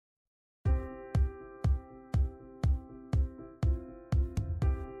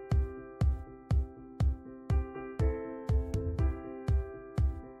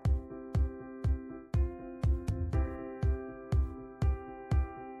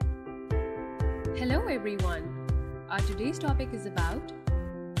Hello everyone. Our today's topic is about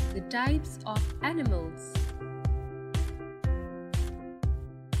the types of animals.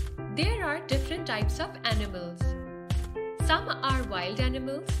 There are different types of animals. Some are wild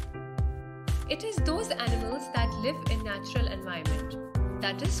animals. It is those animals that live in natural environment,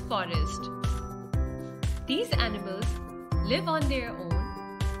 that is forest. These animals live on their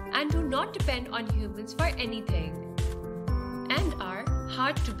own and do not depend on humans for anything and are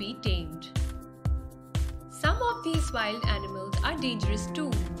hard to be tamed. Some of these wild animals are dangerous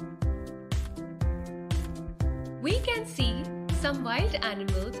too. We can see some wild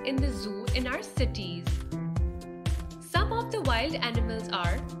animals in the zoo in our cities. Some of the wild animals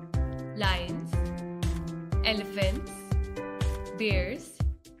are lions, elephants, bears,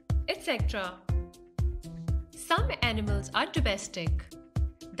 etc. Some animals are domestic.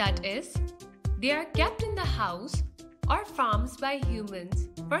 That is, they are kept in the house or farms by humans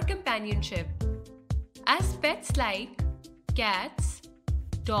for companionship, as pets like cats,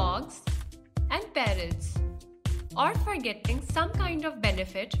 dogs, and parrots, or for getting some kind of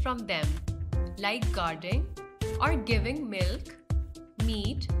benefit from them, like guarding or giving milk,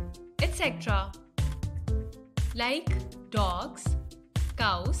 meat, etc., like dogs,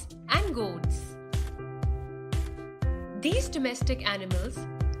 cows, and goats. These domestic animals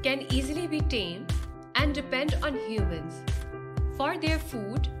can easily be tamed and depend on humans for their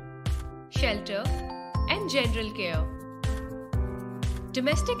food, shelter, and general care.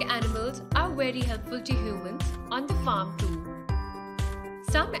 Domestic animals are very helpful to humans on the farm too.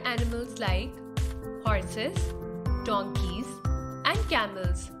 Some animals like horses, donkeys, and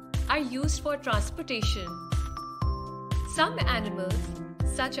camels are used for transportation. Some animals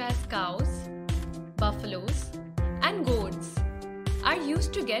such as cows, buffaloes, and goats are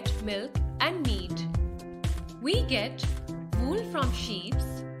used to get milk and meat. We get wool from sheep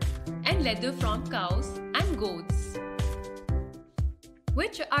and leather from cows and goats,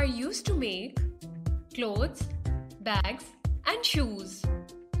 which are used to make clothes, bags, and shoes.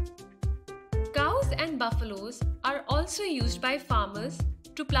 Cows and buffaloes are also used by farmers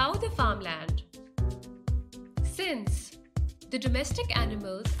to plow the farmland. Since the domestic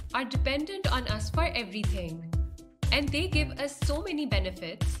animals are dependent on us for everything, and they give us so many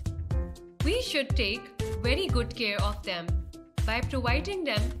benefits, we should take very good care of them by providing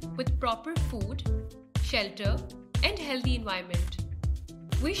them with proper food, shelter, and healthy environment.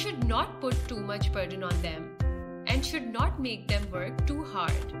 We should not put too much burden on them and should not make them work too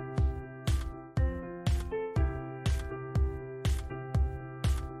hard.